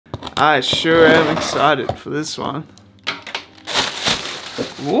I sure am excited for this one.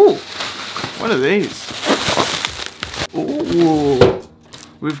 Ooh, what are these? Ooh,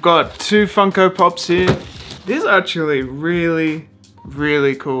 we've got 2 Funko Pops here. These are actually really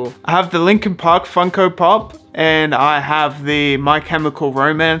cool. I have the Linkin Park Funko Pop and I have the My Chemical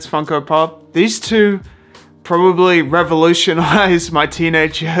Romance Funko Pop. These 2 probably revolutionized my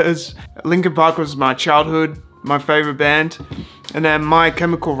teenage years. Linkin Park was my childhood, my favorite band. And then My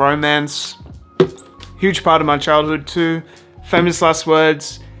Chemical Romance, huge part of my childhood too. Famous Last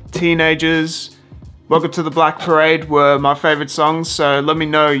Words, Teenagers, Welcome to the Black Parade were my favorite songs. So let me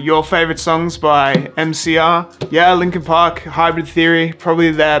know your favorite songs by MCR. Yeah, Linkin Park, Hyrbid Theory,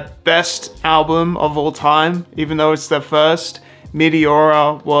 probably their best album of all time, even though it's their first.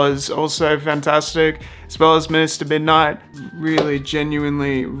 Meteora was also fantastic, as well as Minister Midnight. Really,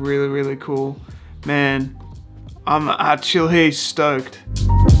 genuinely, really cool. Man, I'm actually stoked.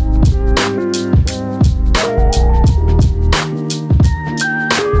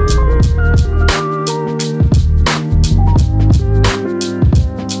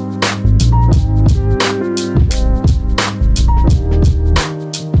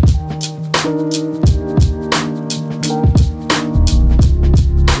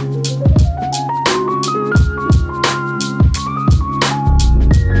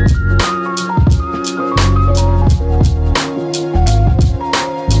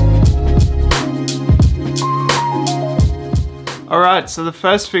 Alright, so the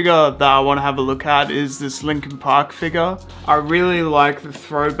first figure that I want to have a look at is this Linkin Park figure. I really like the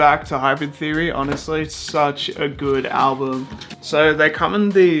throwback to Hyrbid Theory, honestly, it's such a good album. So they come in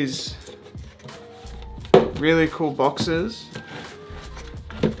these really cool boxes.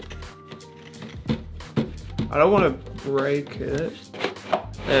 I don't want to break it.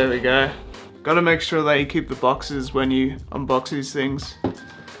 There we go. Gotta make sure that you keep the boxes when you unbox these things.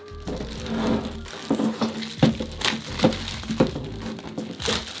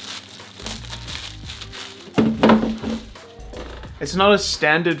 It's not a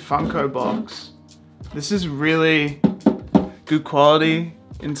standard Funko box. This is really good quality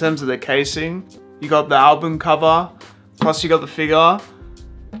in terms of the casing. You got the album cover, plus you got the figure.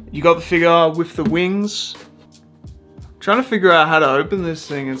 You got the figure with the wings. I'm trying to figure out how to open this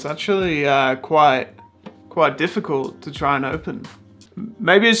thing. It's actually quite difficult to try and open.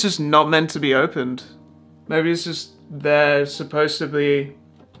 Maybe it's just not meant to be opened. Maybe it's just they're supposed to be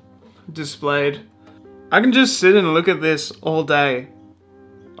displayed. I can just sit and look at this all day.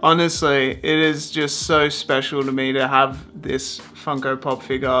 Honestly, it is just so special to me to have this Funko Pop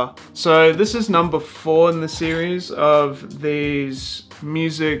figure. So this is number 4 in the series of these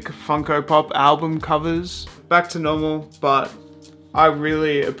music Funko Pop album covers. Back to normal, but I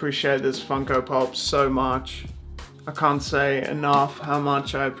really appreciate this Funko Pop so much. I can't say enough how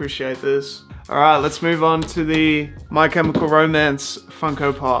much I appreciate this. Alright, let's move on to the My Chemical Romance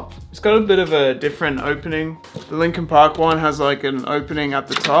Funko Pop. It's got a bit of a different opening. The Linkin Park one has like an opening at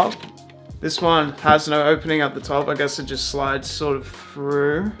the top. This one has no opening at the top. I guess it just slides sort of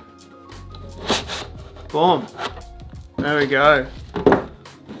through. Boom. There we go.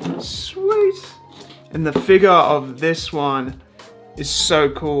 Sweet. And the figure of this one is so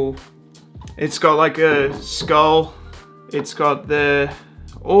cool. It's got like a skull. It's got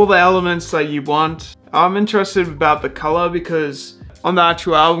all the elements that you want. I'm interested about the color because on the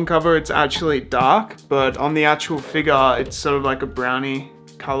actual album cover it's actually dark, but on the actual figure it's sort of like a brownie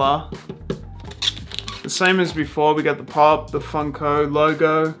color. The same as before, we got the pop, the Funko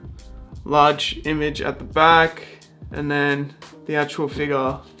logo, large image at the back, and then the actual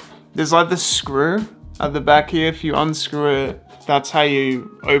figure. There's like the screw at the back here. If you unscrew it, that's how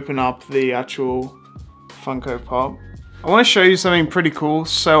you open up the actual Funko Pop. I want to show you something pretty cool.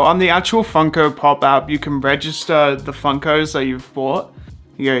 So on the actual Funko Pop app, you can register the Funkos that you've bought.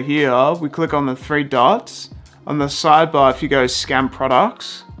 You go here, we click on the 3 dots. On the sidebar, if you go scan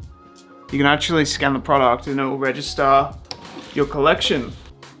products, you can actually scan the product and it will register your collection.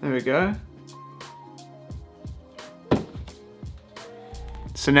 There we go.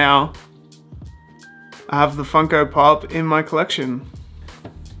 So now, I have the Funko Pop in my collection.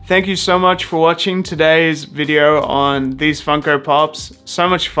 Thank you so much for watching today's video on these Funko Pops. So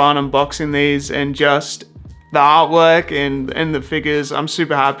much fun unboxing these and just the artwork and the figures. I'm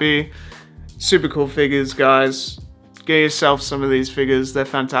super happy. Super cool figures, guys. Get yourself some of these figures. They're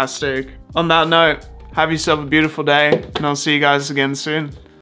fantastic. On that note, have yourself a beautiful day and I'll see you guys again soon.